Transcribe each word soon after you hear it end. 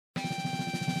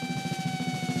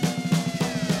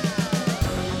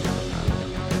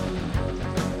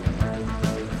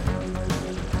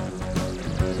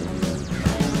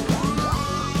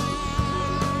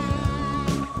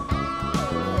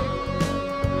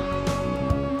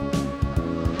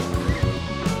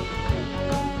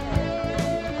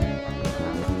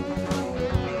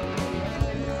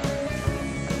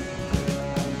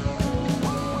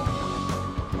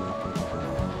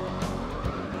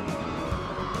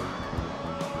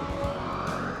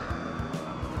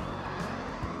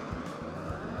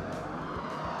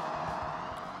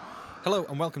Hello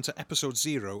and welcome to episode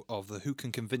 0 of the Who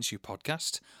Can Convince You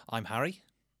podcast. I'm Harry.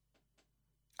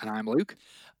 And I'm Luke.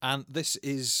 And this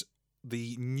is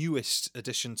the newest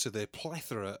addition to the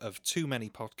plethora of too many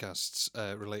podcasts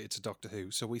related to Doctor Who.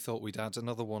 So we thought we'd add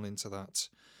another one into that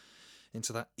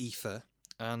ether.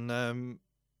 And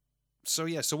so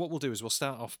what we'll do is we'll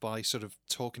start off by sort of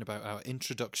talking about our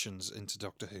introductions into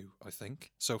Doctor Who, I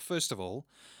think. So first of all,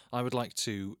 I would like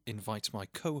to invite my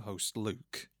co-host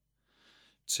Luke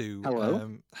to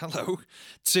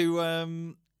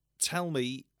tell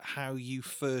me how you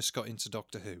first got into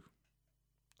Doctor Who.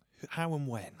 How and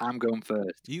when? I'm going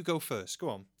first. You go first. Go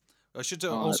on. I should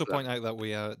also point out that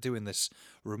we are doing this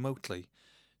remotely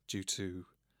due to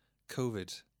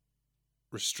COVID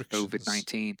restrictions.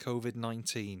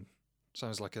 COVID-19.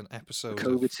 Sounds like an episode.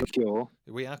 Secure.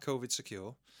 We are COVID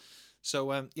secure.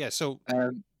 So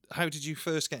how did you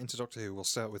first get into Doctor Who? We'll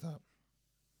start with that.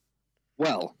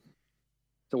 Well,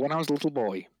 so when I was a little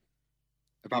boy,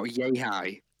 about yay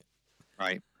high,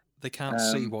 right? They can't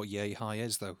see what yay high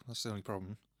is, though. That's the only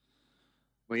problem.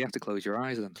 Well, you have to close your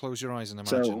eyes then. Close your eyes and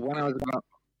imagine. So when I was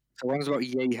about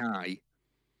yay high,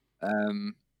 I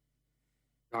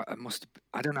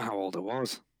don't know how old I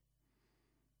was.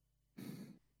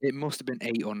 It must have been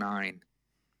 8 or 9.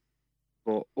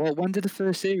 But when did the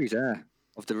first series air?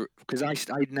 Because I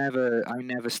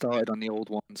never started on the old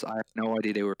ones. I had no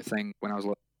idea they were a thing when I was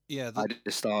little. Yeah, I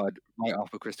just started right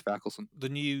off with Christopher Eccleston. The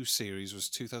new series was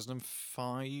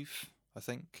 2005, I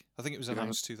think. I think it was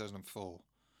announced 2004,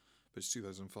 but it's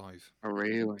 2005. Oh,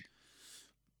 really?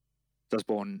 I was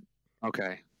born.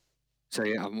 Okay, so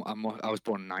yeah, I was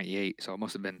born in '98, so I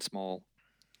must have been small.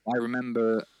 I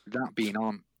remember that being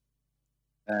on,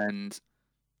 and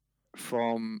I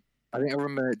think I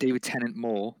remember David Tennant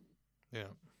more.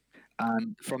 Yeah.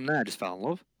 And from there, I just fell in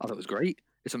love. I thought it was great.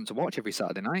 It's something to watch every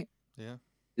Saturday night. Yeah.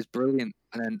 It's brilliant.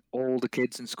 And then all the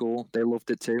kids in school, they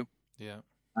loved it too. Yeah.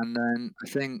 And then I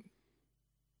think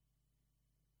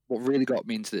what really got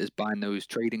me into it is buying those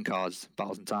trading cards,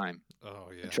 Battles in Time. Oh,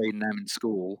 yeah. And trading them in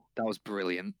school. That was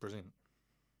brilliant. Brilliant.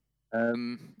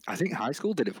 I think high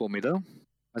school did it for me, though.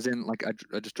 As in, like, I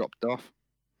just dropped off.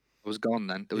 I was gone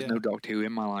then. There was no Doctor Who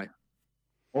in my life.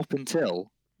 Up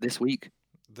until this week.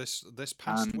 This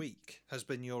past week has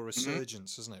been your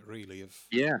resurgence, hasn't it, really, of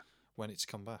when it's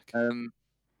come back.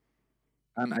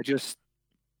 And I just,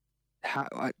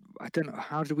 I don't know,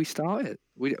 how did we start it?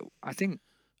 I think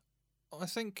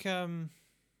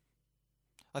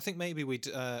maybe we'd.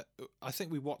 I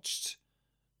think we watched.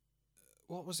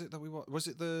 What was it that we watched? Was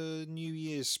it the New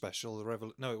Year's special?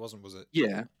 No, it wasn't. Was it?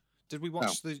 Yeah. Did we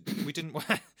watch the? We didn't.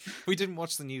 We didn't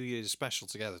watch the New Year's special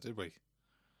together, did we?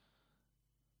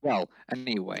 Well,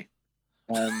 anyway,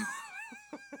 I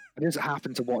just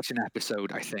happened to watch an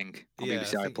episode. I think on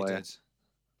BBC iPlayer.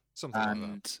 Something like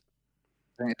that.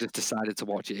 Then I just decided to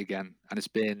watch it again, and it's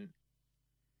been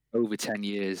over 10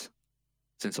 years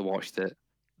since I watched it,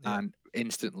 and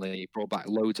instantly brought back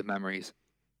loads of memories.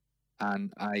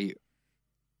 And I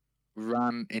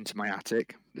ran into my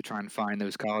attic to try and find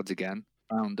those cards again,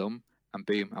 found them, and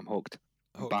boom, I'm hooked.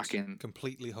 I'm back in.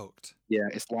 Completely hooked. Yeah,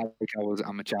 it's like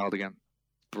I'm a child again.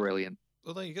 Brilliant.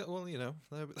 Well, there you go.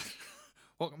 Well,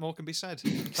 what more can be said?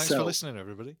 Thanks for listening,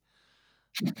 everybody.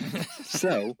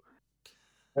 So,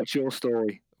 what's your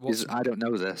story? Because I don't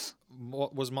know this.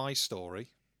 What was my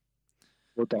story?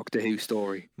 Your Doctor Who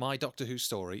story. My Doctor Who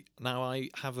story. Now, I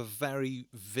have a very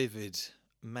vivid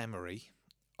memory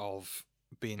of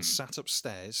being sat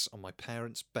upstairs on my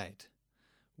parents' bed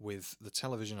with the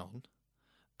television on,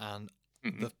 and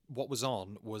what was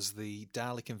on was the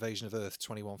Dalek Invasion of Earth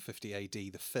 2150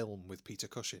 AD, the film with Peter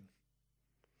Cushing.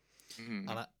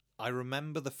 And I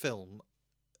remember the film,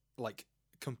 like,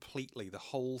 completely, the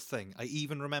whole thing. I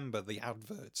even remember the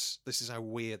adverts. This is how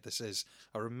weird this is.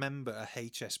 I remember a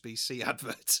HSBC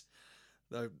advert.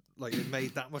 Like, it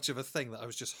made that much of a thing that I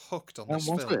was just hooked on this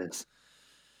film. This?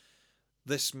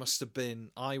 This must have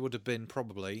been, I was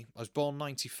born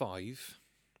 95.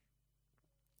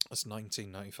 That's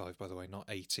 1995, by the way, not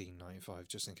 1895,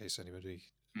 just in case anybody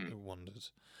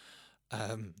wondered.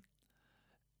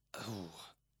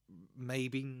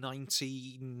 Maybe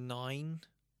 99,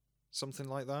 something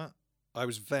like that. I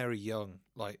was very young.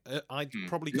 Like, I'd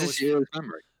probably go. Is this your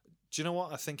memory? Do you know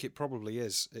what? I think it probably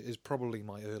is. It is probably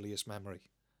my earliest memory.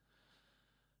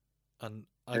 And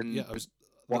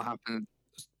What happened?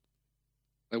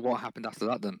 What happened after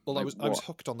that then? Well, I was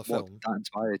hooked on the film. What that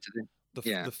inspired to do?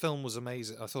 The film was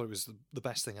amazing. I thought it was the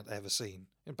best thing I'd ever seen.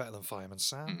 Better than Fireman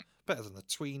Sam, better than the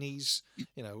Tweenies,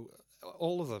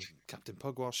 all of them, Captain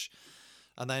Pugwash.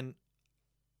 And then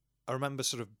I remember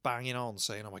sort of banging on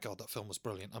saying, oh my God, that film was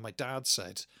brilliant. And my dad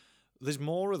said, there's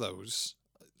more of those.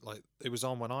 Like, it was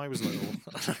on when I was little.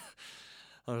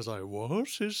 I was like, what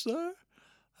is there?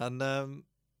 And then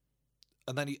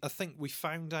I think we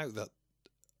found out that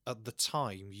at the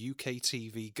time, UK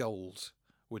TV Gold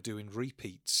were doing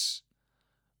repeats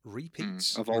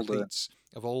Of all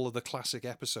of all of the classic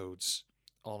episodes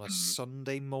on a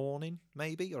Sunday morning,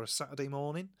 maybe, or a Saturday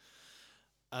morning.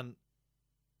 And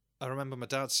I remember my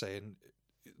dad saying,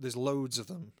 there's loads of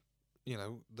them. You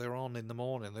know, they're on in the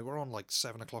morning. They were on like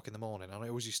 7 o'clock in the morning, and I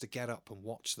always used to get up and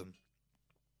watch them,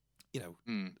 you know,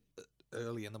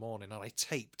 early in the morning. And I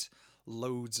taped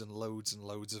loads and loads and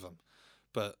loads of them.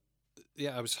 But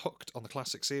yeah, I was hooked on the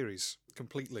classic series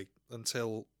completely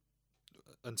until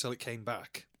it came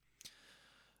back.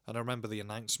 And I remember the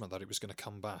announcement that it was going to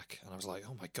come back, and I was like,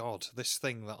 oh my God, this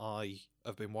thing that I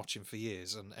have been watching for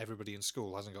years and everybody in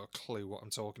school hasn't got a clue what I'm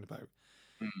talking about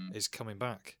is coming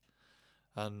back.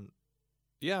 And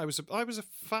yeah, I was a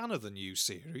fan of the new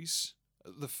series.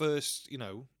 The first, you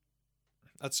know,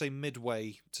 I'd say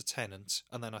midway to Tennant,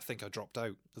 and then I think I dropped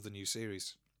out of the new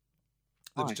series.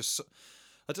 There was just,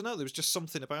 I don't know, there was just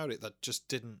something about it that just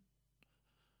didn't,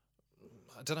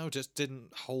 I don't know, just didn't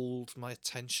hold my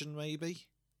attention, maybe.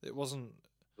 It wasn't...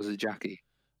 Was it Jackie?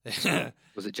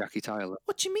 Was it Jackie Tyler?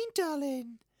 What do you mean,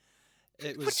 darling?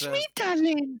 It was, what do you mean,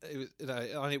 darling? It was, you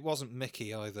know, and it wasn't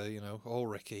Mickey either, you know, or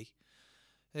Ricky.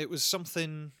 It was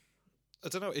something, I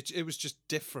don't know, it was just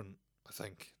different, I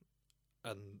think.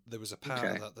 And there was a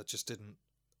part of that just didn't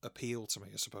appeal to me,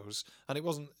 I suppose. And it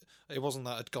wasn't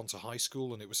that I'd gone to high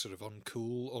school and it was sort of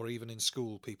uncool, or even in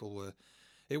school people were...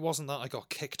 It wasn't that I got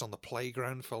kicked on the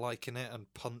playground for liking it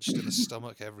and punched in the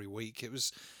stomach every week. It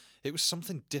was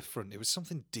something different. It was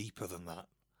something deeper than that.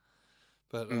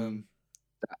 But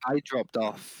I dropped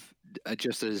off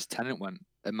just as Tennant went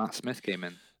and Matt Smith came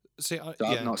in. See,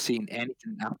 I've not seen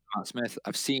anything after Matt Smith.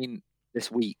 I've seen this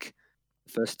week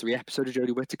the first 3 episodes of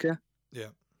Jodie Whittaker. Yeah.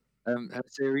 Her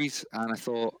series, and I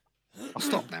thought, I'll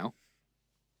stop now.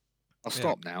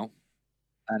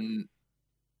 And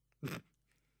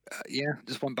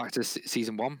just went back to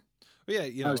season 1. Well, yeah,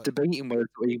 you know, I was debating whether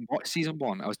to even watch season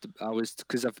 1. I was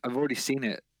because I've already seen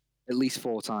it at least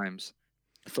 4 times.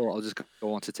 I thought I'll just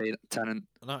go on to Tennant.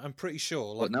 And I'm pretty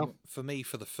sure, like, for me,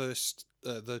 for the first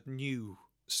the new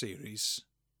series,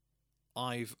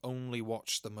 I've only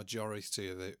watched the majority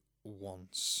of it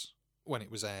once when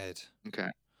it was aired. Okay.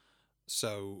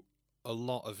 So a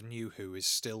lot of New Who is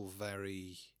still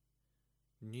very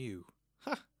new.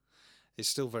 It's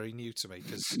still very new to me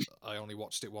because I only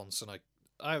watched it once, and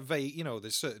I have you know,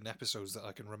 there's certain episodes that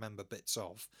I can remember bits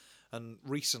of. And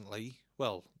recently,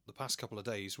 well, the past couple of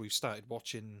days, we've started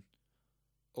watching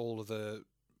all of the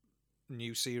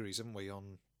new series, haven't we,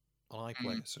 on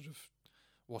iPlayer, sort of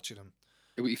watching them.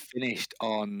 We finished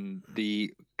on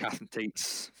the Catherine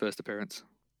Tate's first appearance,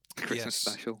 the Christmas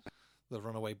special. The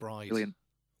Runaway Bride. Brilliant.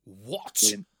 What?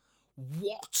 Brilliant.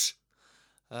 What?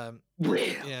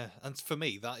 Real. Yeah, and for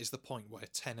me, that is the point where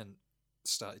Tennant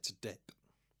started to dip,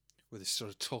 with his sort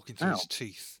of talking through his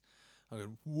teeth. I'm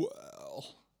going,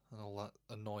 well, and all that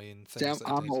annoying things. So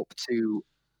I'm up to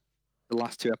the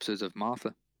last 2 episodes of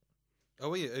Martha.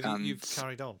 Oh, yeah, you've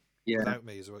carried on without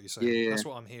me, is what you're saying. Yeah. That's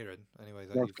what I'm hearing, anyway.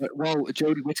 Well,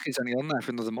 Jodie Whittaker's only on there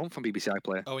for another month on BBC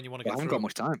iPlayer. Oh, and you want to get through? I haven't got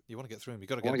much time. You want to get through him? You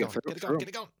got to get it going. Get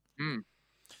it going.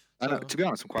 To be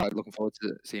honest, I'm quite looking forward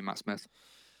to seeing Matt Smith.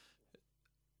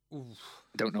 Oof.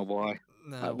 I don't know why.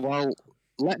 No. Well,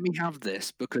 let me have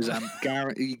this because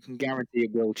you can guarantee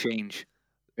it will change.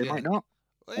 It might not.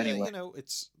 Well, anyway, you know,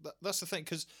 that's the thing,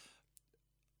 because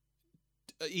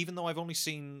even though I've only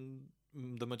seen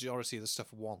the majority of the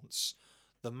stuff once,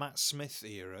 the Matt Smith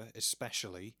era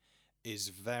especially is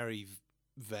very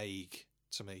vague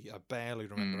to me. I barely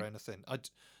remember anything.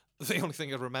 The only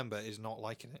thing I remember is not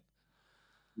liking it.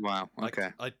 Wow.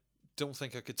 Okay. I don't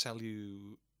think I could tell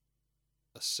you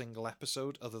a single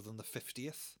episode other than the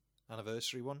 50th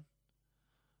anniversary one.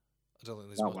 I don't think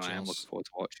there's much else. I am looking forward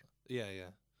to watching.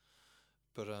 Yeah.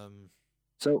 But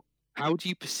So, how do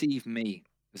you perceive me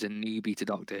as a newbie to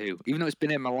Doctor Who? Even though it's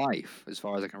been in my life as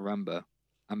far as I can remember,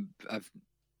 I've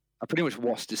pretty much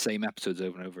watched the same episodes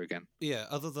over and over again. Yeah.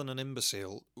 Other than an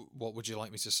imbecile, what would you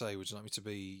like me to say? Would you like me to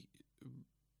be?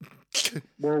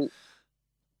 Well,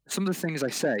 some of the things I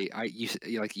say,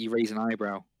 you raise an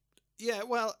eyebrow. Yeah.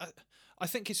 Well, I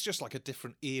think it's just like a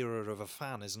different era of a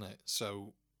fan, isn't it?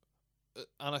 So,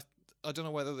 and I don't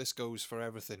know whether this goes for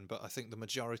everything, but I think the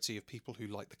majority of people who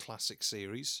like the classic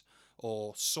series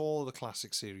or saw the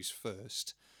classic series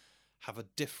first have a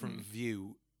different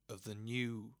view of the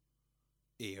new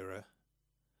era,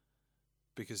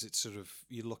 because it's sort of,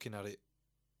 you're looking at it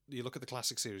you look at the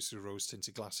classic series through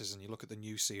rose-tinted glasses, and you look at the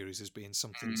new series as being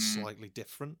something Mm. slightly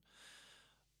different.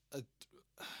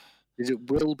 Because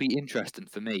it will be interesting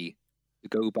for me to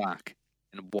go back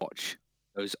and watch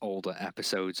those older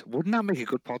episodes. Wouldn't that make a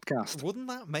good podcast? Wouldn't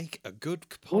that make a good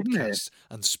Wouldn't it? podcast?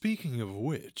 And speaking of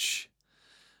which,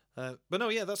 but no,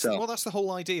 yeah, that's So- that's the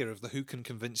whole idea of the Who Can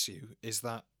Convince You, is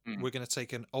that Mm. we're going to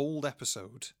take an old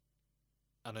episode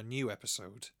and a new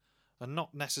episode, and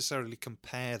not necessarily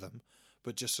compare them,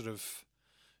 but just sort of,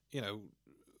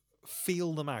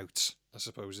 feel them out, I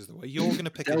suppose, is the way. You're going to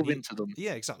pick Delve into them.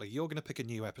 Yeah, exactly. You're going to pick a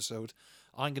new episode.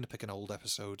 I'm going to pick an old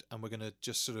episode, and we're going to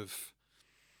just sort of,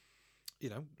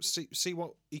 see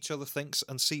what each other thinks,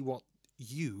 and see what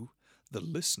you, the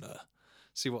listener,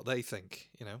 see what they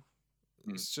think.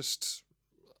 It's just,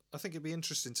 I think it'd be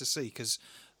interesting to see, because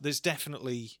there's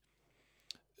definitely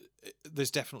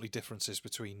differences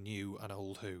between new and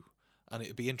old Who, and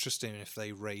it'd be interesting if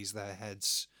they raise their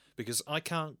heads, because I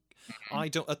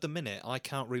don't at the minute, I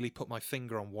can't really put my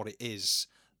finger on what it is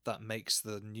that makes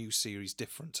the new series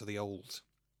different to the old.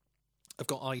 I've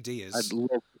got ideas. I'd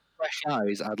love fresh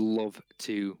eyes. I'd love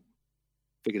to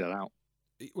figure that out.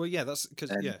 Well, yeah, that's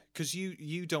because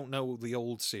you don't know the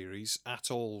old series at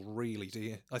all, really, do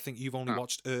you? I think you've only No.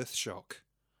 watched Earthshock,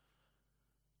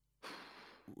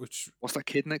 which What's that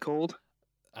kid in it called?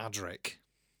 Adric.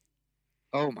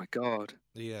 Oh my god!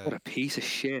 Yeah. What a piece of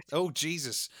shit! Oh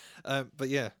Jesus! But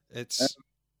yeah, it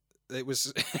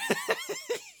was.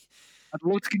 I'd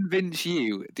love to convince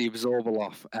you the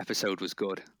Absorbaloff episode was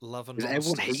good. Love and Because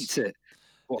everyone Monsters. hates it.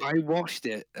 Well, I watched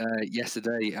it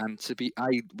yesterday, and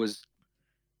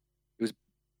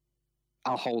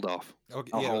I'll hold off.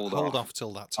 Okay, I'll yeah, hold hold off. off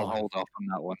till that I'll time. hold off on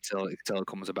that one till it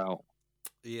comes about.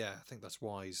 Yeah, I think that's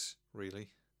wise, really.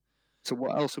 So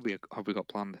what else have we got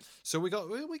planned? So we got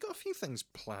a few things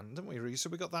planned, didn't we, really? So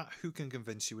we got that Who Can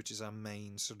Convince You, which is our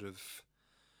main sort of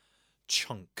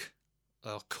chunk,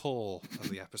 our core of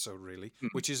the episode, really.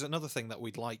 Which is another thing that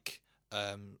we'd like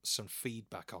some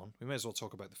feedback on. We may as well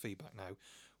talk about the feedback now.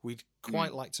 We'd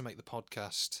quite like to make the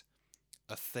podcast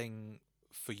a thing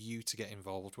for you to get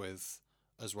involved with,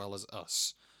 as well as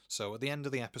us. So at the end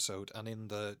of the episode and in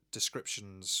the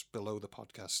descriptions below the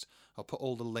podcast, I'll put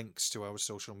all the links to our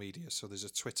social media. So there's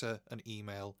a Twitter, an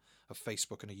email, a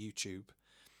Facebook, and a YouTube,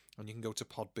 and you can go to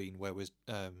Podbean where we're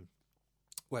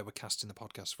casting the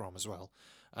podcast from as well.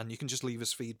 And you can just leave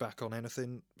us feedback on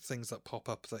things that pop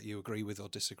up that you agree with or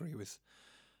disagree with.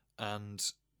 And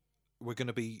we're going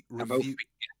to be I'm hoping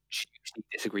huge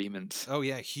disagreements. Oh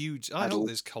yeah, huge. I know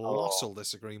there's colossal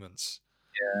disagreements.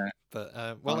 Yeah. But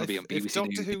Wanna well, be on if BBC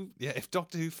Doctor News. Who, if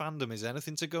Doctor Who fandom is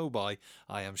anything to go by,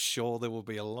 I am sure there will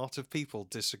be a lot of people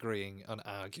disagreeing and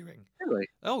arguing. Really?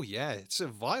 Oh yeah, it's a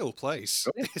vile place.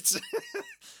 Really? It's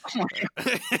Oh my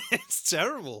God. it's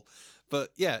terrible. But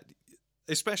yeah,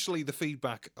 especially the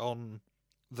feedback on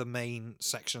the main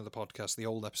section of the podcast, the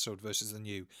old episode versus the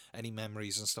new, any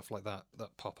memories and stuff like that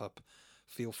pop up,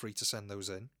 feel free to send those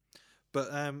in. But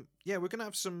yeah, we're gonna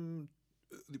have some.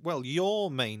 Well, your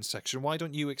main section. Why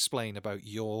don't you explain about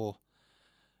your?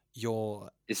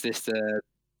 Is this the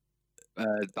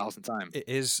Battles in Time? It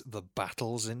is the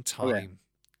Battles in Time. Okay.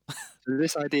 So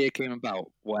this idea came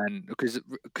about because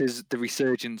the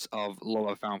resurgence of love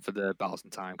I found for the Battles in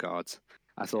Time cards.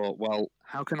 I thought, well,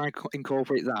 how can I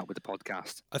incorporate that with the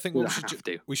podcast? I think Well,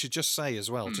 we should just say as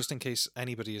well, Hmm. just in case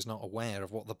anybody is not aware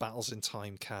of what the Battles in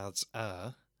Time cards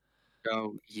are.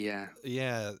 Oh yeah.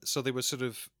 Yeah, so they were sort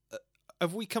of.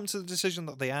 Have we come to the decision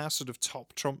that they are sort of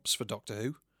top trumps for Doctor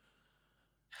Who?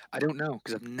 I don't know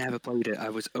because I've never played it. I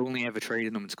was only ever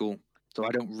trading them in school, so I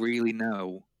don't really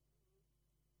know.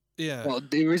 Yeah. Well,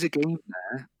 there is a game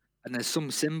there, and there's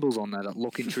some symbols on there that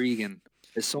look intriguing.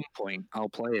 At some point, I'll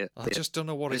play it. I just don't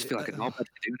know what I it just feel like a knobhead for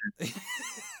doing it.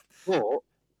 But,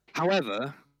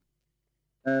 however,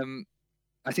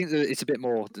 I think that it's a bit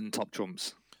more than top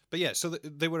trumps. But yeah, so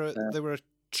they were a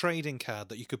trading card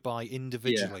that you could buy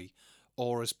individually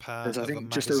or as part There's, of I a think,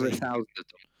 magazine. just over 1,000 of them.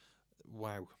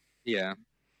 Wow. Yeah.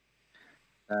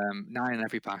 9 in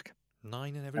every pack.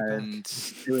 9 in every pack. And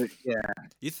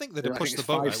You'd think they'd I have think pushed the it's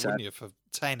boat 5 out, set. wouldn't you, for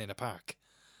 10 in a pack?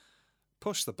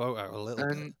 Push the boat out a little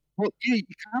bit. Well, yeah,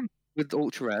 you can with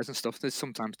ultra rares and stuff. There's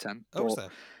sometimes 10. Oh, is but,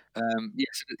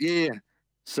 there? yeah.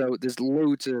 So there's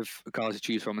loads of cards to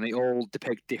choose from, and they all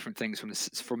depict different things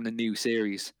from the new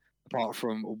series. Apart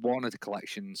from one of the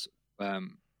collections,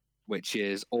 which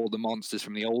is all the monsters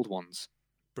from the old ones,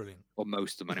 Brilliant. or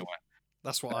most of them anyway.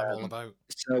 That's what I'm all about.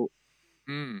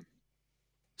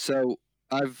 So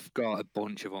I've got a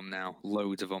bunch of them now,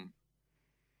 loads of them.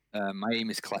 My aim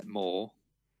is to collect more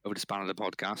over the span of the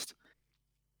podcast.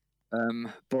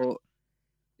 But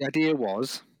the idea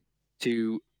was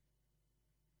to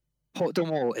put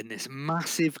them all in this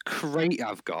massive crate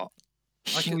I've got.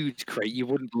 Huge crate. You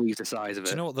wouldn't believe the size of it.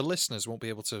 Do you know what? The listeners won't be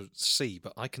able to see,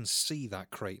 but I can see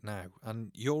that crate now.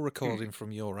 And you're recording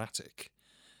from your attic.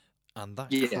 And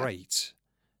that crate,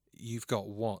 you've got,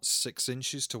 what, 6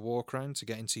 inches to walk around to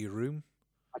get into your room?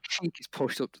 My cheek is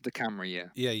pushed up to the camera, yeah.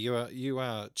 Yeah, you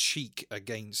are cheek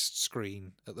against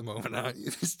screen at the moment, aren't you?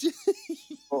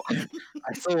 Well,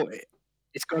 I thought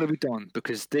it's got to be done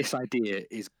because this idea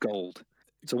is gold.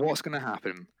 So what's going to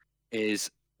happen is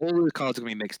all of the cards are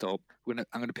going to be mixed up. I'm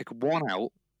going to pick one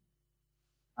out,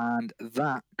 and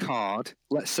that card,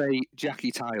 let's say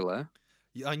Jackie Tyler.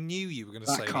 I knew you were going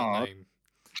to say that name.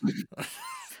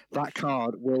 That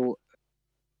card will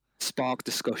spark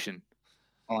discussion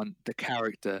on the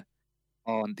character,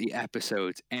 on the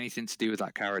episodes, anything to do with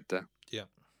that character. Yeah.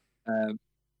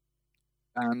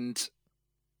 And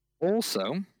also,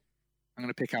 I'm going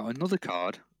to pick out another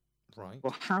card. Right.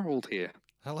 For Harold here.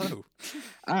 Hello.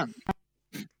 And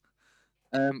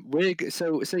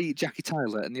so say Jackie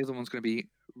Tyler, and the other one's going to be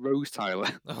Rose Tyler.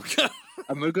 Okay.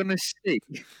 And we're going to see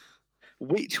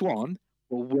which one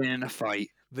will win in a fight.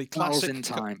 The classic in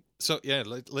time. So yeah,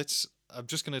 let's. I'm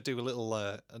just going to do a little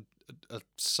a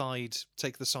side.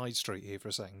 Take the side street here for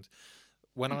a second.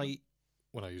 When I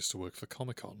used to work for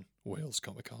Comic-Con, Wales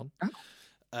Comic-Con,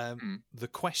 the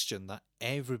question that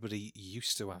everybody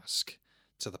used to ask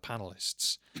to the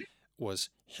panelists was,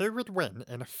 who would win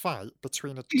in a fight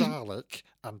between a Dalek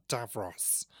and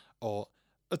Davros? Or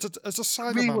as a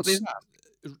side amount,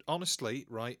 honestly,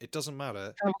 right, it doesn't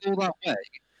matter. Travel all that way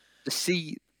to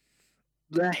see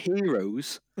their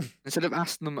heroes, instead of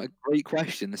asking them a great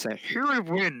question, they say, who would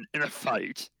win in a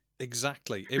fight?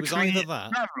 Exactly. It was either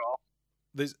that.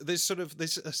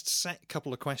 There's a set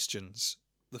couple of questions.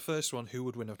 The first one, who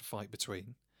would win a fight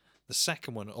between? The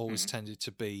second one always tended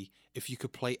to be, if you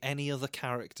could play any other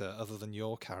character other than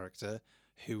your character,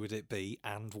 who would it be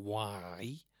and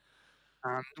why?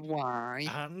 And why?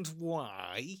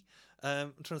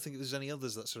 I'm trying to think if there's any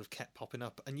others that sort of kept popping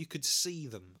up. And you could see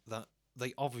them, that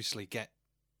they obviously get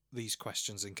these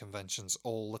questions in conventions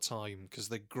all the time because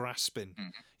they're grasping,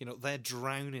 they're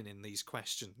drowning in these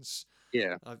questions.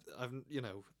 Yeah.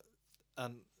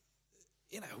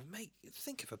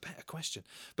 Think of a better question.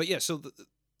 But yeah, so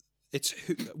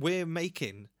we're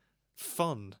making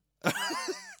fun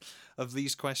of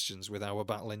these questions with our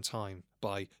battle in time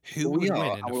by who would win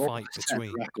in a fight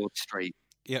between. The record straight.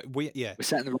 Yeah, we're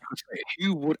setting the record straight.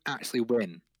 Who would actually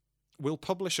win? We'll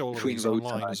publish all of these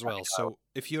online as well. So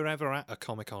if you're ever at a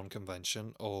Comic-Con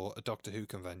convention or a Doctor Who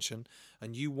convention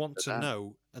and you want to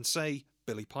know, and say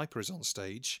Billy Piper is on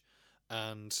stage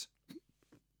and,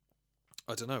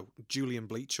 I don't know, Julian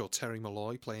Bleach or Terry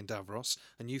Malloy playing Davros,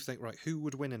 and you think, right, who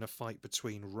would win in a fight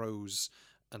between Rose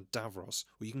and Davros?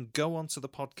 Well, you can go onto the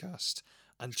podcast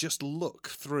and just look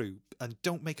through and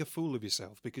don't make a fool of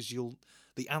yourself because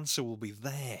the answer will be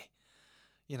there.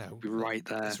 Be right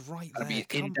there. It's right there. Be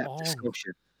an in-depth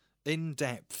discussion. In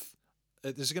depth.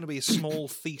 There's going to be a small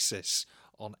thesis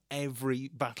on every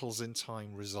Battles in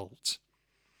Time result.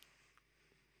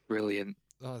 Brilliant.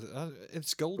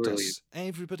 It's gold dust.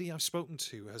 Everybody I've spoken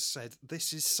to has said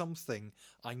this is something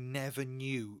I never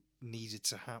knew needed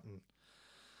to happen.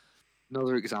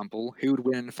 Another example: who would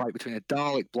win in a fight between a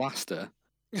Dalek blaster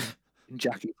and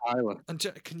Jackie Tyler? And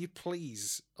can you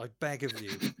please, I beg of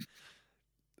you,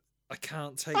 I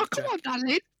can't take. Oh, come on,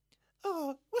 darling.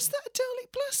 Oh, was that a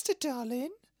Dalek blaster,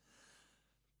 darling?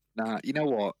 Nah, you know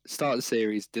what? Start of the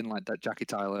series, didn't like that Jackie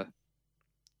Tyler,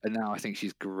 and now I think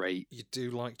she's great. You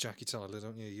do like Jackie Tyler,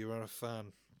 don't you? You are a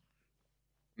fan.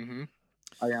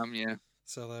 I am, yeah.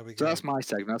 So there we go. So that's my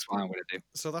segment. That's what I'm going to do.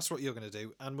 So that's what you're going to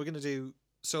do, and we're going to do.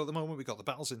 So at the moment we've got the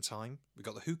Battles in Time, we've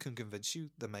got the Who Can Convince You,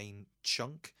 the main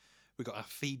chunk. We've got our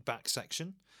feedback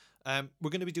section. We're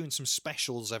going to be doing some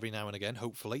specials every now and again,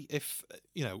 hopefully. If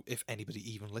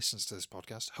anybody even listens to this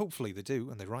podcast, hopefully they do,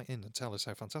 and they write in and tell us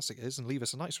how fantastic it is, and leave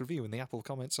us a nice review in the Apple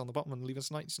comments on the bottom, and leave us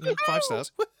a nice 5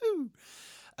 stars. Woohoo!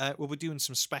 We'll be doing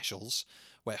some specials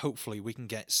where hopefully we can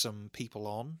get some people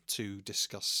on to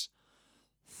discuss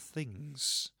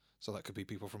things. So that could be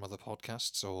people from other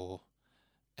podcasts or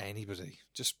anybody,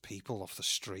 just people off the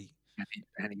street.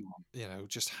 Anyone.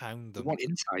 Just hound them. We want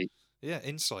insight. Yeah,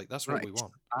 insight. That's what we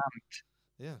want.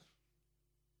 Yeah.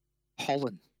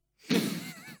 Pollen.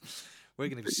 We're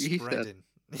going to be spreading.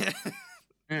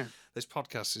 Yeah. This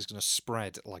podcast is going to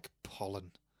spread like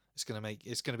pollen. It's going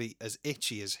to be as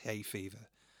itchy as hay fever,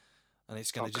 and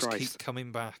it's going to keep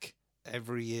coming back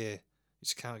every year. You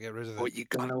just can't get rid of it. What you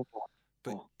gonna want?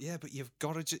 But you've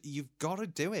got to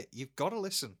do it. You've got to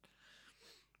listen.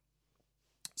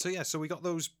 So yeah, so we got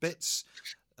those bits.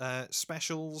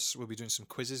 specials. We'll be doing some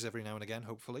quizzes every now and again,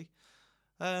 hopefully.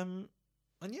 And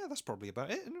yeah, that's probably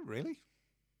about it, isn't it, really?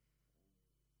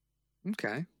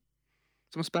 Okay.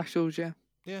 Some specials, yeah.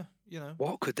 Yeah, you know.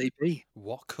 What could they be?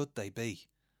 What could they be?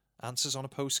 Answers on a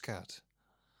postcard.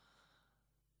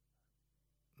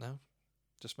 No?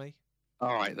 Just me?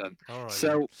 All right, then. All right. So,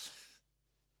 then.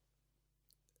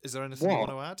 Is there anything you want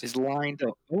to add? is lined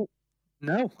up? Oh,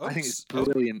 no. I think it's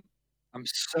brilliant. I'm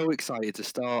so excited to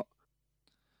start.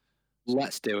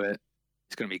 Let's do it.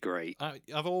 It's going to be great.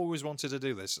 I've always wanted to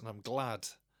do this, and I'm glad.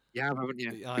 Yeah, haven't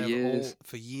you?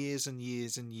 For years and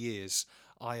years and years,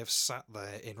 I have sat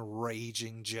there in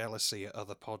raging jealousy at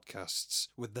other podcasts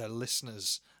with their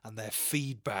listeners and their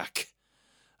feedback.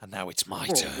 And now it's my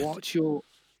turn. What's your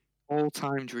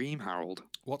all-time dream, Harold?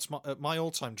 What's my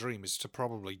all-time dream is to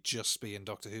probably just be in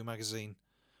Doctor Who magazine.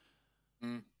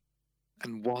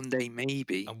 And one day,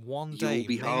 maybe. And one day,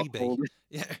 maybe.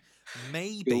 Yeah,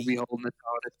 maybe. You'll be holding the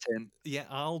TARDIS tin. Yeah,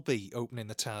 I'll be opening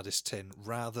the TARDIS tin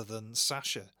rather than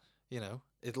Sasha. You know,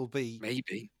 it'll be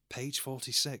maybe page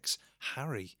 46.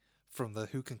 Harry from the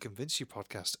Who Can Convince You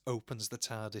podcast opens the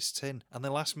TARDIS tin, and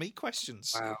they'll ask me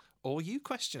questions. Wow. Or you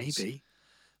questions.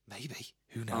 Maybe.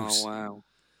 Who knows? Oh wow.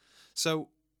 So,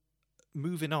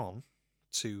 moving on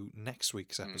to next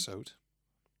week's episode.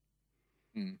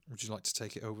 Would you like to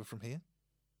take it over from here?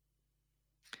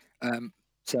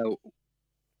 So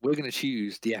we're going to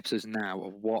choose the episodes now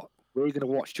of what we're going to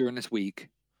watch during this week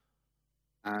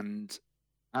and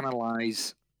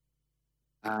analyze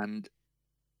and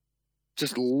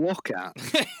just look at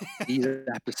these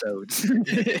episodes.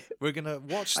 We're going to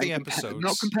watch the episodes.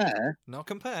 Not compare. Not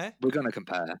compare. We're going to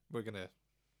compare. We're going to.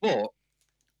 But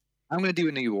I'm going to do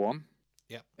a new one.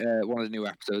 Yeah. One of the new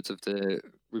episodes of the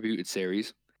rebooted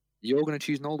series. You're going to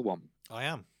choose an old one. I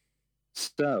am.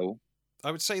 So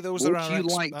I would say those are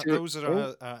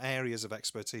our areas of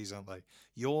expertise, aren't they?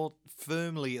 You're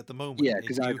firmly at the moment. Yeah,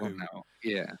 because I don't know.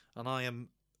 Yeah. And I am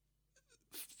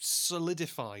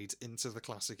solidified into the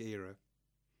classic era.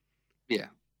 Yeah.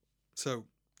 So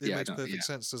it makes perfect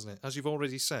sense, doesn't it? As you've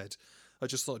already said, I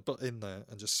just thought I'd butt in there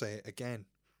and just say it again.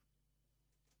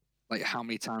 Like, how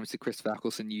many times did Christopher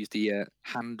Eccleston use the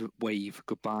hand wave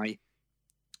goodbye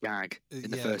gag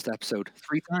in the first episode?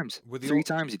 3 times. 3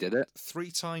 times he did it.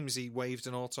 3 times he waved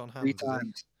an Auton hand. 3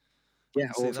 times.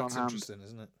 Yeah, Auton hand. Interesting,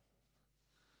 isn't it?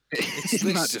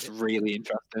 Isn't that just really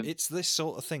interesting? It's this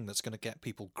sort of thing that's going to get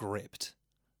people gripped.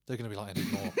 They're going to be like, I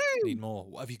need more. Need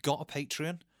more. Have you got a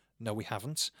Patreon? No, we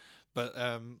haven't. But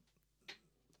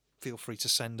feel free to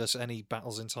send us any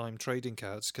Battles in Time trading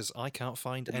cards, because I can't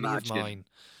find any of mine.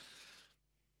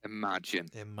 Imagine.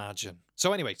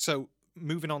 So anyway,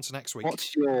 moving on to next week.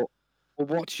 What's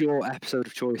your episode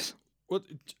of choice? Well,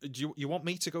 do you want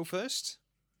me to go first?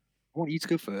 I want you to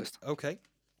go first. Okay.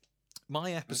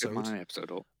 My episode. Get my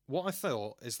episode up. What I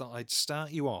thought is that I'd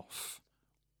start you off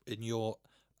in your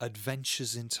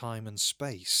adventures in time and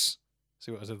space.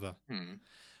 See what I did there?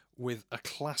 With a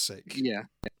classic. Yeah.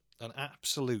 An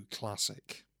absolute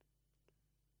classic.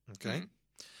 Okay.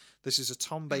 This is a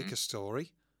Tom Baker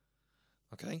story.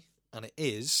 Okay. And it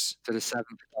is... So the 7th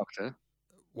Doctor.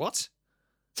 What?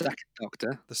 2nd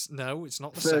Doctor. No, it's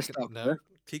not the First second. Doctor. No,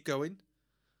 keep going.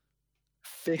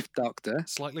 5th Doctor.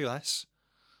 Slightly less.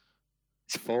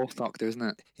 It's 4th Doctor, isn't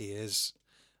it? He is.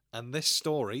 And this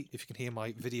story, if you can hear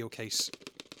my video case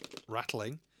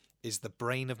rattling, is The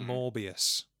Brain of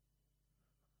Morbius.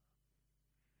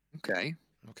 Okay.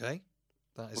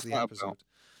 That is the episode.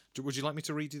 Would you like me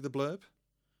to read you the blurb?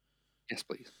 Yes,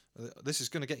 please. This is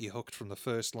going to get you hooked from the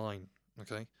first line.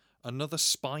 Okay. Another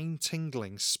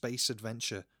spine-tingling space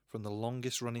adventure from the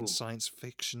longest-running science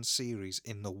fiction series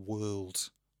in the world.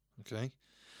 Okay.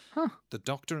 Huh. The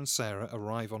Doctor and Sarah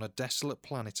arrive on a desolate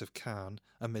planet of Khan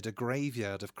amid a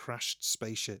graveyard of crashed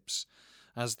spaceships.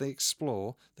 As they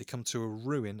explore, they come to a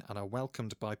ruin and are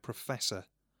welcomed by Professor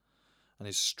and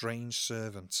his strange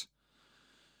servant.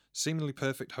 Seemingly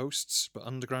perfect hosts, but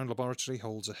underground laboratory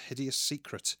holds a hideous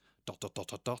secret. ...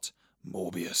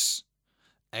 Morbius.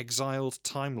 Exiled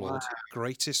Time Lord,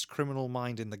 greatest criminal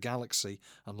mind in the galaxy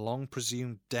and long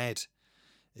presumed dead,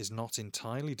 is not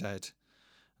entirely dead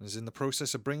and is in the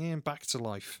process of bringing him back to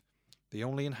life. The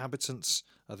only inhabitants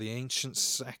are the ancient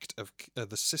sect of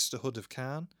the Sisterhood of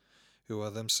Khan, who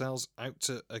are themselves out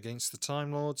against the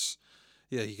Time Lords.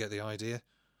 Yeah, you get the idea.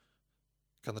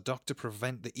 Can the Doctor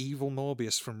prevent the evil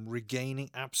Morbius from regaining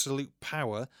absolute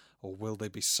power, or will they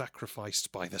be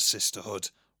sacrificed by the Sisterhood?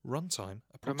 Runtime,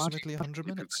 approximately 100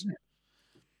 minutes.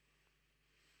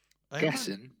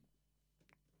 Guessing.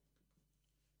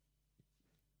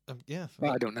 Yeah.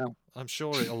 Well, I don't know. I'm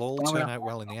sure it'll all turn out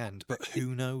well in the end, but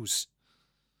who knows?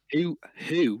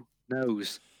 Who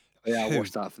knows? Yeah, I'll Who?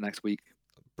 watch that for next week.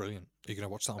 Brilliant. Are you going to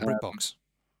watch that on Um, BritBox?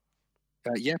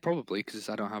 Yeah, probably, because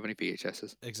I don't have any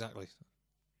VHSs. Exactly.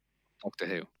 Doctor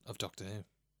Who. Of Doctor Who.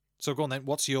 So go on then.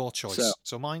 What's your choice?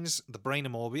 So mine's The Brain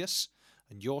of Morbius,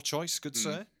 and your choice, good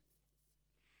sir.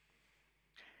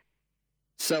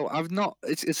 So I've not.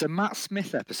 It's a Matt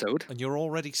Smith episode. And you're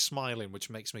already smiling,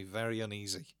 which makes me very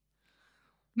uneasy.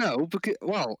 No, because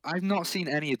I've not seen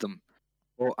any of them.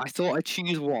 Well, I thought I'd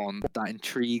choose one that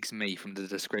intrigues me from the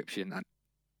description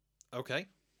Okay.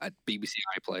 at BBC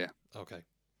iPlayer. Okay.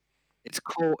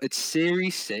 It's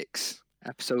Series 6,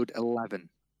 Episode 11,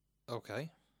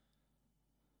 Okay.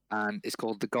 and it's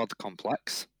called The God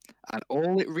Complex. And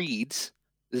all it reads,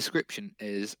 the description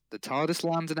is, the TARDIS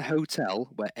lands in a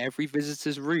hotel where every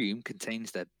visitor's room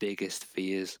contains their biggest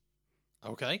fears.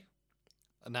 Okay.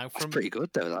 And now That's pretty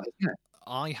good, though, that, isn't it?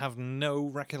 I have no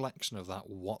recollection of that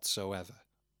whatsoever.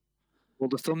 Well,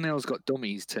 the thumbnail's got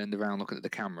dummies turned around looking at the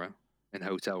camera in a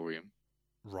hotel room.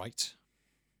 Right.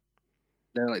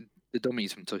 They're like the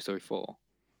dummies from Toy Story 4.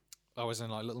 Oh, as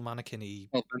in like little mannequin-y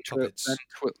Oh, puppets.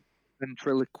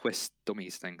 ventriloquist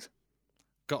dummies things.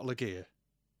 Got gear.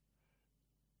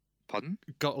 Pardon?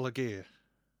 Got gear.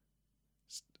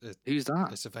 Who's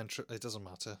that? It's a It doesn't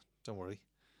matter. Don't worry.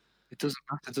 It doesn't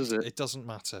matter, does it? It doesn't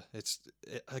matter.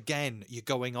 Again, you're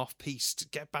going off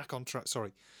piste. Get back on track.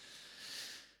 Sorry.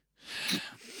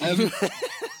 Well,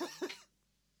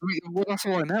 that's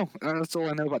all I know. That's all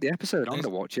I know about the episode. I'm going to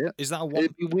watch it. Is that a one?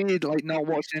 It'd be weird, like, not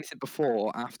watching anything before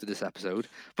or after this episode.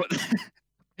 But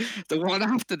the one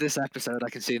after this episode, I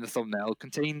can see in the thumbnail,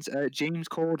 contains James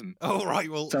Corden. Oh,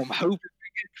 right. Well, So I'm hoping,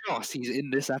 cross, he's in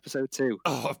this episode too.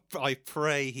 Oh, I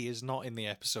pray he is not in the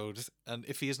episode. And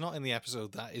if he is not in the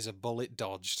episode, that is a bullet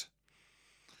dodged.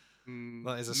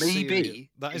 That is a maybe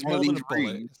that is in one more of than a these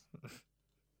bullet. rooms,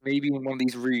 maybe in one of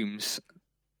these rooms,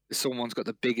 someone's got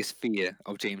the biggest fear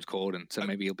of James Corden, so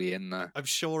maybe he'll be in there. I'm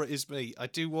sure it is me. I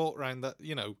do walk around that,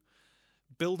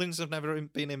 buildings I've never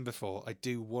been in before. I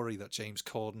do worry that James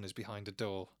Corden is behind a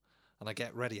door, and I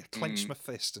get ready. I clench my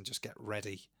fist and just get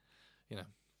ready,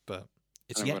 But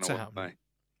it's yet to happen.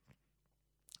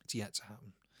 It's yet to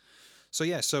happen. So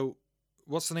yeah. So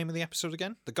what's the name of the episode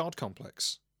again? The God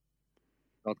Complex.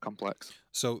 God Complex.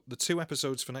 So the 2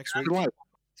 episodes for next week.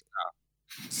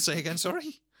 Say again,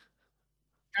 sorry.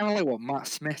 Kind of like what Matt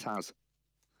Smith has.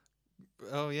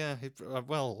 Oh yeah.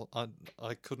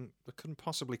 I couldn't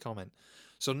possibly comment.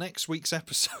 So next week's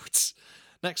episodes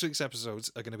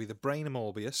are going to be The Brain of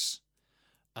Morbius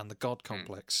and The God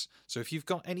Complex. So if you've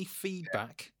got any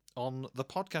feedback on the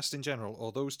podcast in general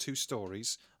or those 2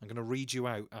 stories, I'm going to read you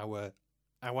out our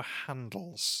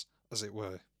handles, as it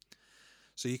were.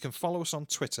 So you can follow us on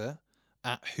Twitter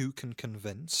at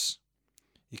WhoCanConvince.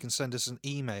 You can send us an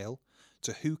email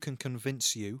to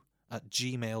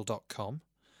whocanconvinceyou@gmail.com.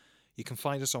 You can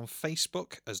find us on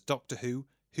Facebook as Doctor Who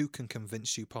Can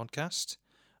Convince You podcast.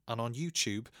 And on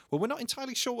YouTube, well, we're not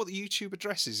entirely sure what the YouTube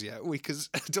address is yet, because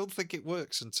I don't think it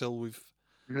works until we've...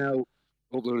 No,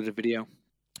 uploaded a video.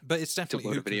 But it's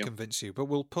definitely Who Can Convince You. But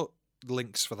we'll put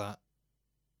links for that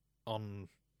on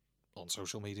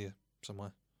social media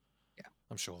somewhere. Yeah.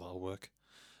 I'm sure that'll work.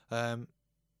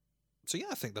 So yeah,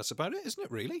 I think that's about it, isn't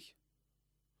it, really?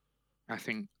 I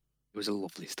think it was a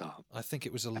lovely start. I think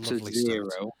it was a episode lovely 0,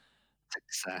 start.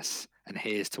 Success, and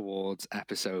here's towards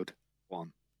episode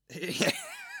 1.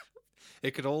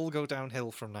 It could all go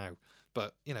downhill from now,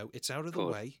 but it's out of the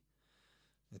way.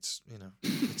 It's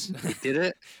we did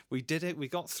it. We did it. We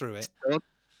got through it. Good.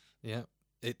 Yeah.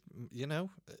 It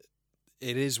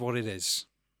is what it is.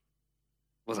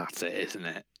 Well, that's it, isn't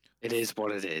it? It is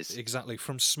what it is. Exactly.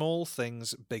 From small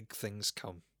things, big things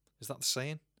come. Is that the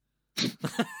saying?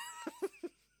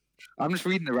 I'm just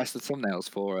reading the rest of the thumbnails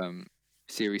for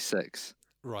Series 6.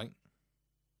 Right.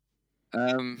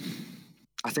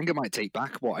 I think I might take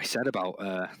back what I said about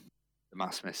the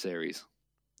Matt Smith series.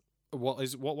 What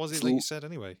was it that you said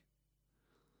anyway?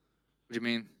 What do you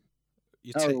mean?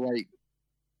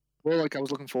 Like I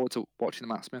was looking forward to watching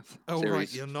the Matt Smith series. Oh,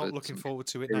 right. You're not looking forward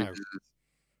to it now.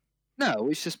 No,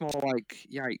 it's just more like,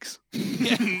 yikes.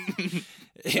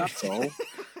 That's all.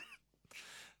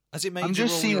 Has it made I'm you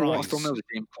just roll seeing your a lot eyes? of thumbnails of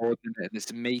James Corden in it, and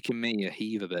it's making me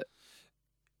heave a bit.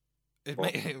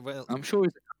 Well, I'm sure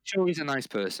he's a nice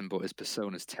person, but his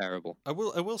persona's terrible. I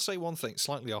will say one thing,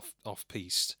 slightly off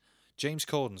piste. James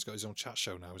Corden's got his own chat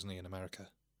show now, isn't he, in America?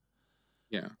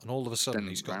 Yeah. And all of a sudden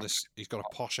he's got a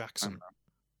posh accent.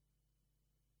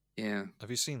 Yeah.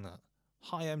 Have you seen that?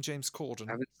 Hi, I'm James Corden.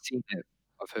 I haven't seen it.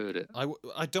 I've heard it.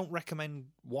 I don't recommend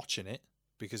watching it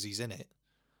because he's in it.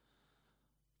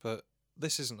 But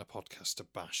this isn't a podcast to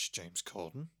bash James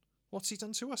Corden. What's he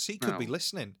done to us? He could be No.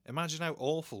 listening. Imagine how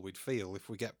awful we'd feel if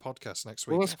we get podcasts next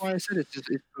Well, week. that's why I said it's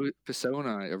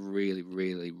persona I really,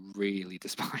 really, really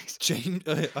despise. James,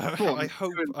 Go on, I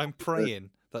hope, go on. I'm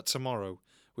praying that tomorrow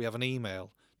we have an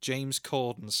email,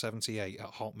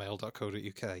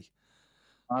 jamescorden78@hotmail.co.uk.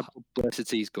 Bad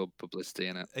publicity is good publicity,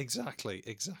 innit? Exactly.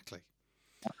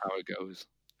 That's how it goes.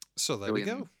 So there we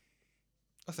Brilliant. go.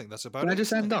 I think that's about Can it. I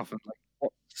just isn't end it? off and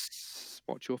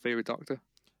what's your favourite Doctor?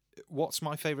 What's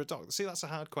my favourite Doctor? See, that's a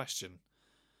hard question.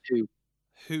 Who?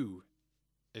 Who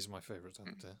is my favourite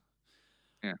Doctor?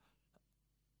 Yeah.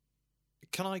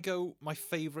 Can I go my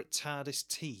favourite TARDIS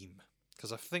team?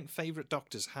 Because I think favourite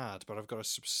Doctor's hard, but I've got a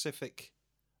specific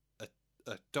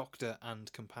a Doctor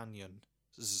and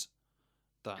companions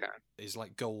that is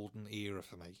like golden era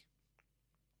for me.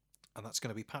 And that's going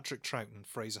to be Patrick Troughton,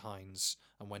 Fraser Hines,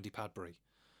 and Wendy Padbury.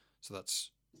 So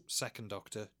that's second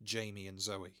Doctor, Jamie and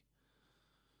Zoe.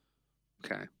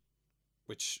 Okay.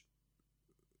 Which,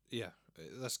 yeah,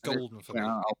 that's golden for me.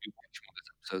 I'll be watching one of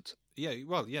those episodes. Yeah,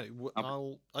 well, yeah,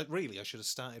 I should have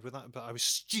started with that, but I was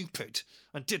stupid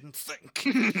and didn't think.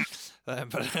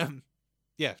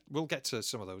 Yeah, we'll get to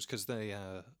some of those because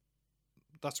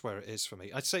that's where it is for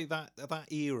me. I'd say that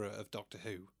era of Doctor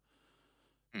Who,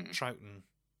 Troughton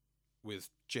with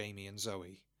Jamie and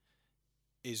Zoe,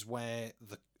 is where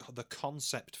the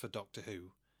concept for Doctor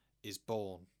Who is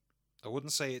born. I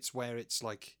wouldn't say it's where it's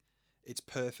like it's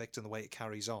perfect in the way it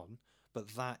carries on, but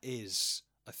that is,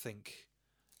 I think,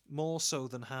 more so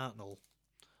than Hartnell.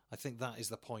 I think that is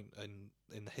the point in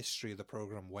the history of the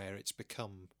programme where it's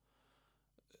become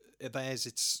there's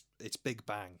its big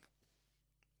bang.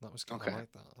 That was kind of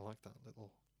like that. I like that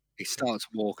little. It starts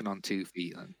walking on 2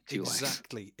 feet and 2 legs.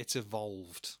 Exactly, it's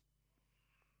evolved.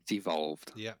 It's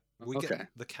evolved. Yeah, get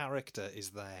the character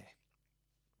is there.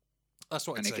 That's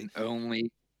what I'd say. And it can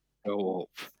only go up.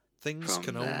 Things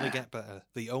can only get better.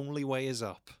 The only way is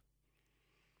up.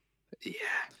 Yeah.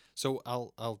 So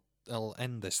I'll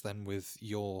end this then with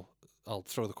your. I'll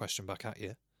throw the question back at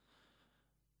you.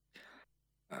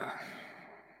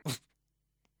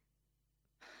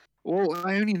 Well,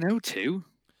 I only know 2.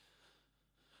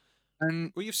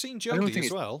 And well, you've seen Jodie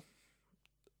as well.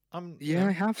 Yeah,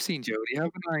 I have seen Jodie,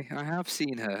 haven't I? I have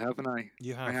seen her, haven't I?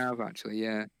 You have. I have actually,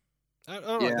 yeah.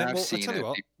 All right, then. Well, I'll tell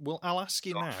you what. I'll ask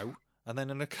you now, and then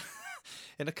in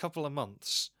a couple of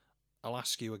months, I'll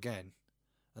ask you again,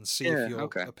 and see if your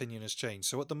opinion has changed.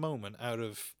 So at the moment, out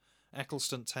of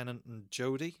Eccleston, Tennant, and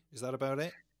Jodie, is that about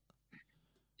it?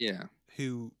 Yeah.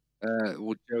 Who?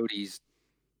 Well, Jodie's.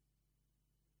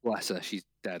 Bless her, she's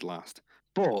dead last.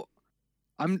 But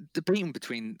I'm debating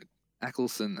between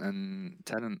Eccleston and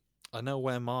Tennant. I know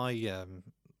where my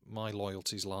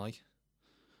loyalties lie.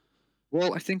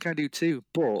 Well, I think I do too.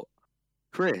 But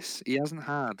Chris, he didn't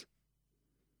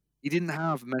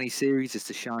have many series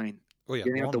to shine. Oh yeah, he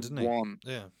only one, had didn't one.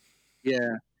 He? Yeah.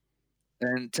 Yeah.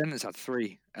 And Tennant's had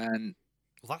 3. And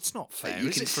well, that's not fair,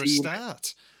 is it, for a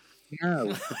start?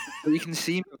 No. But you can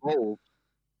see him evolve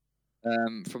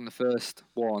from the first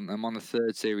one. I'm on the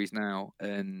 3rd series now,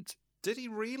 and did he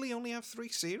really only have 3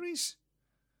 series?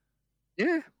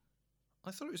 Yeah.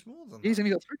 I thought it was more than He's that.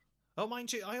 only got 3. Oh,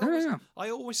 mind you, I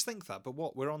always think that,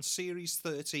 but we're on series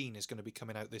 13 is going to be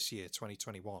coming out this year,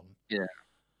 2021. Yeah.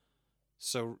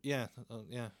 So, yeah.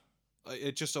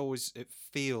 It just always, it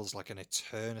feels like an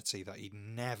eternity that he'd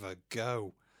never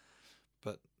go.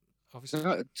 But, obviously...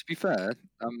 to be fair,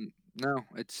 no,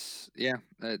 it's, yeah.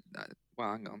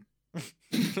 Well, hang on.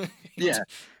 Yeah.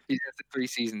 He's had 3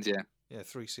 seasons, yeah. Yeah,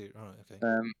 3 series, all right, okay.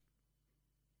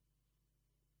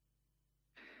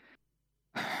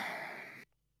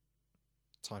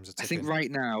 Time's a ticking. I think right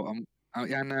now I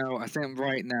think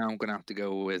right now I'm gonna have to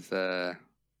go with Tennant.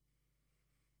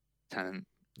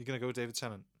 You're gonna go with David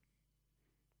Tennant.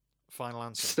 Final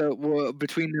answer. So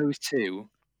between those 2,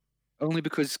 only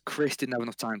because Chris didn't have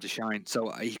enough time to shine,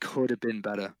 so he could have been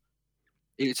better.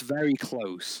 It's very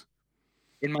close.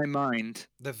 In my mind,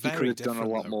 he could have done a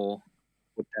lot more.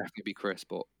 Would definitely be Chris,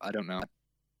 but I don't know.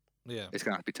 Yeah, it's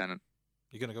gonna have to be Tennant.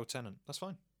 You're gonna go Tennant. That's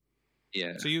fine.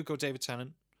 Yeah. So you go David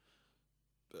Tennant.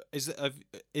 Is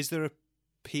there a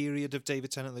period of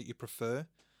David Tennant that you prefer?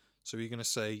 So you're going to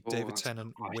say David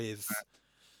Tennant with...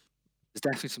 There's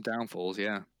definitely some downfalls,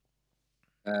 yeah.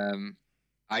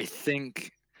 I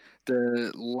think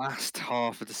the last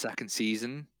half of the 2nd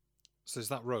season... So is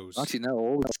that Rose? Actually, no,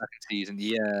 all the 2nd season,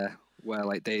 yeah. Where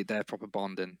like they're proper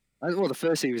bonding. Well, the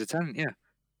first series of Tennant, yeah.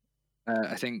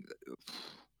 I think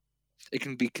it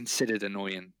can be considered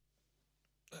annoying.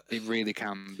 It really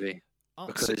can be.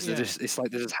 Because it's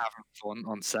like they're just having fun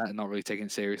on set and not really taking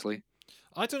it seriously.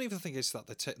 I don't even think it's that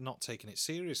they're not taking it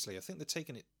seriously. I think they're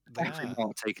taking it. They Definitely are.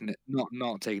 not taking it,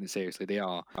 not taking it seriously. They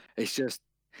are. It's just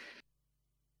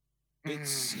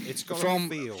It's got a from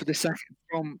feel. for the second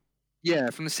from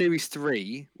the series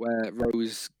 3 where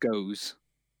Rose goes.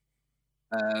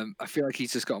 I feel like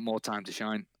he's just got more time to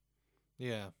shine.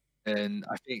 Yeah. And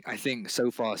I think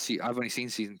so far, I've only seen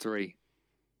season 3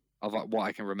 of what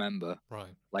I can remember.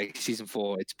 Right. Like season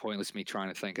 4, it's pointless me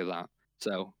trying to think of that.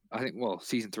 So I think,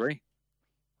 season 3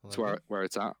 is where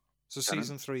it's at. So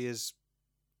season 3 is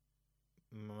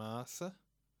Martha.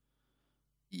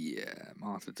 Yeah,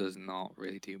 Martha does not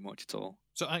really do much at all.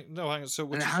 So So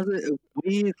and it has a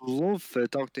weird love for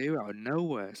Doctor Who out of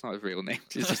nowhere. It's not his real name.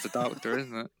 It's just a doctor,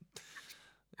 isn't it?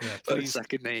 Yeah. Please,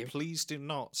 second name. Please do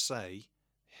not say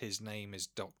his name is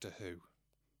Doctor Who.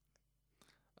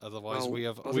 Otherwise,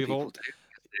 we've all.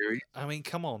 I mean,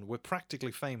 come on, we're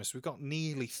practically famous. We've got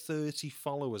nearly 30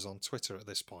 followers on Twitter at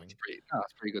this point.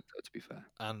 That's pretty good, though, to be fair.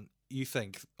 And you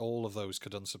think all of those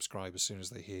could unsubscribe as soon as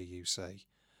they hear you say,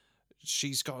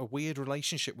 she's got a weird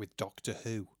relationship with Doctor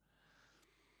Who.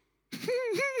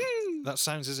 That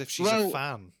sounds as if she's a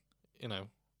fan, you know.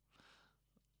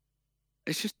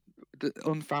 It's just the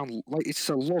unfound, like, it's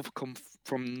a love come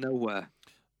from nowhere.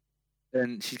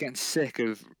 And she's getting sick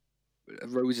of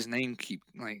Rose's name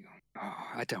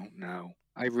I don't know.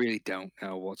 I really don't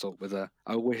know what's up with her.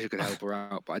 I wish I could help her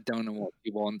out, but I don't know what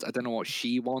she wants. I don't know what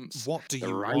she wants. What do you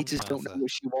want, The writers don't know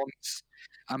what she wants.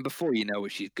 And before you know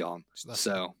it, she's gone.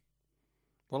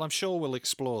 Well, I'm sure we'll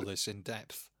explore this in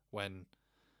depth when...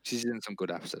 She's in some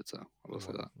good episodes, though. I will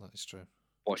say that. That is true.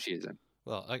 What she is in.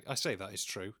 Well, I say that is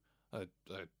true. I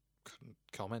couldn't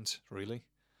comment, really.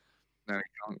 No, you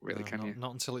can't really, can you?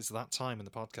 Not until it's that time in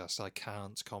the podcast. I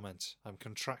can't comment. I'm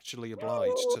contractually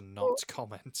obliged to not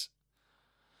comment.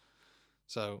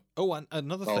 So, and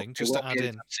another thing, just to add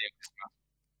in.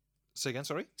 Say again,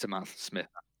 sorry? To Matt Smith.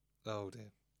 Oh,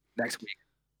 dear. Next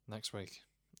week.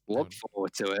 Look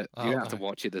forward to it. You're going to have to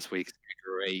watch it this week. It's going to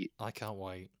be great. I can't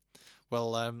wait.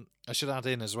 Well, I should add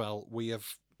in as well, we're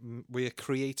in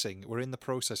the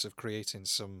process of creating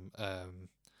some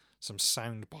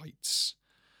sound bites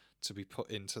to be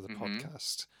put into the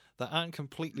podcast that aren't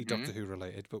completely Doctor Who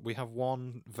related, but we have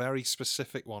one very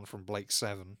specific one from Blake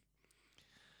 7.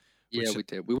 Yeah, we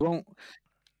did. We won't.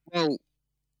 Well,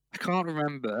 I can't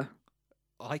remember.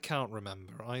 I can't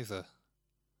remember either.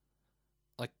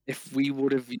 If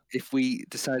we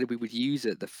decided we would use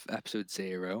it, episode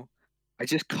 0, I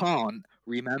just can't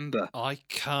remember. I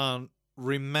can't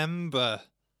remember.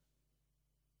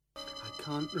 I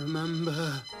can't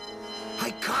remember. I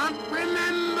can't remember.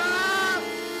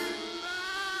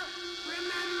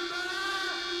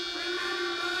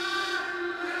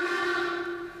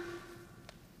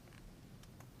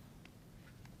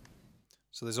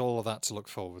 So there's all of that to look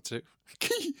forward to.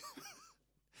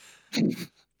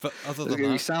 But other than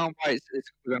that, sound bites.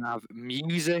 We're gonna have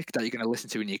music that you're gonna listen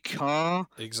to in your car.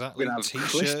 Exactly. We're gonna have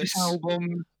T-shirts, Christmas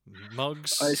album,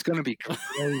 mugs. It's gonna be great.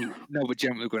 No, but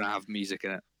generally we're gonna have music in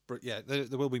it. But yeah,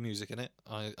 there will be music in it.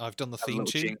 I've done the theme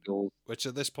tune, which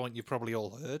at this point you've probably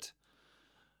all heard.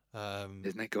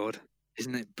 Isn't it good?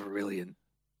 Isn't it brilliant?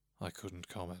 I couldn't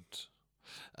comment.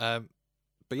 But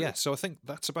yeah, so I think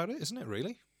that's about it, isn't it?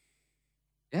 Really?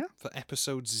 Yeah. For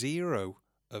episode 0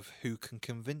 of Who Can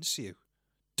Convince You?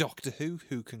 Doctor Who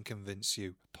Can Convince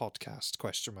You? Podcast,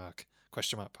 question mark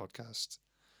podcast.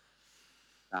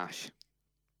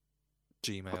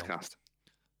 Gmail. Podcast.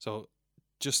 So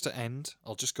just to end,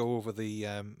 I'll just go over the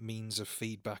means of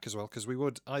feedback as well, because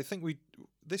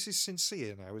this is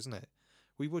sincere now, isn't it?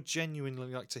 We would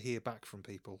genuinely like to hear back from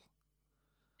people.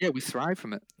 Yeah, we thrive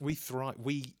from it. We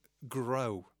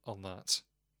grow on that.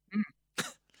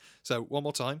 So, one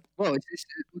more time. Well, it's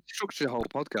structured the whole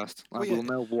podcast. We'll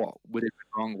know what we're doing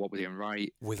wrong, what we're doing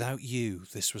right. Without you,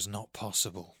 this was not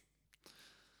possible.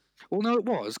 Well, no, it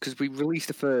was, because we released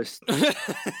the first...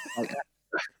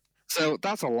 So,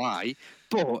 that's a lie.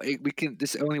 But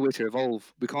this is the only way to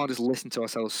evolve. We can't just listen to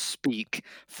ourselves speak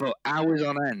for hours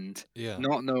on end,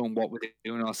 not knowing what we're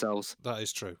doing ourselves. That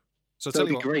is true. So it'd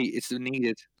be great. It's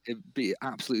needed. It'd be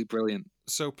absolutely brilliant.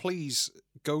 So please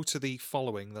go to the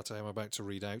following that I am about to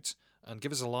read out and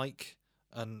give us a like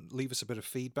and leave us a bit of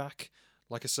feedback.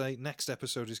 Like I say, next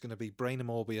episode is going to be Brain and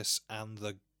Morbius and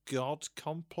the God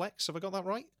Complex. Have I got that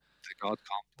right? The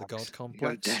God Complex.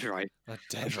 You're dead right.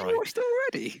 Dead right. I've watched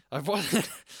already.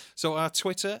 So our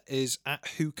Twitter is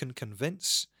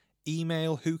 @WhoCanConvince.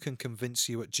 Email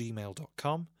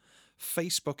whocanconvinceyou@gmail.com.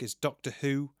 Facebook is Doctor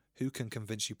Who Can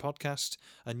Convince You podcast,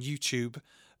 and YouTube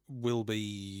will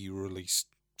be released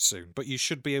soon. But you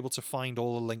should be able to find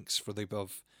all the links for the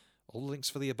above All the links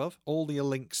for the above, all the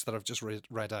links that I've just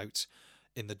read out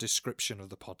in the description of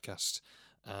the podcast.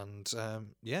 And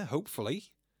yeah,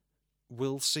 hopefully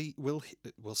we'll see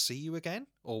you again,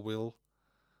 or we'll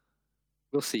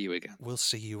see you again. We'll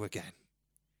see you again.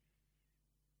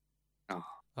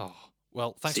 Oh.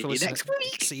 Well, thanks See for you listening. next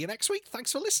week. See you next week.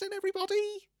 Thanks for listening,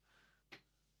 everybody.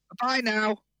 Bye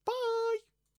now.